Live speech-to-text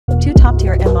Two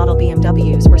top-tier M-model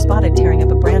BMWs were spotted tearing up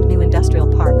a brand new industrial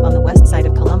park on the west side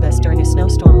of Columbus during a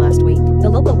snowstorm last week. The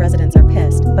local residents are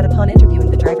pissed, but upon interviewing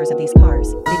the drivers of these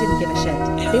cars, they didn't give a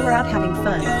shit. They were out having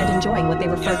fun and enjoying what they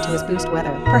referred to as boost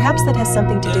weather. Perhaps that has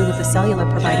something to do with the cellular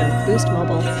provider, Boost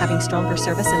Mobile, having stronger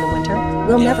service in the winter?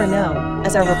 We'll never know,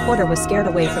 as our reporter was scared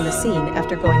away from the scene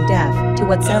after going deaf to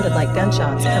what sounded like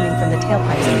gunshots coming from the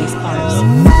tailpipes of these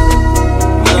cars.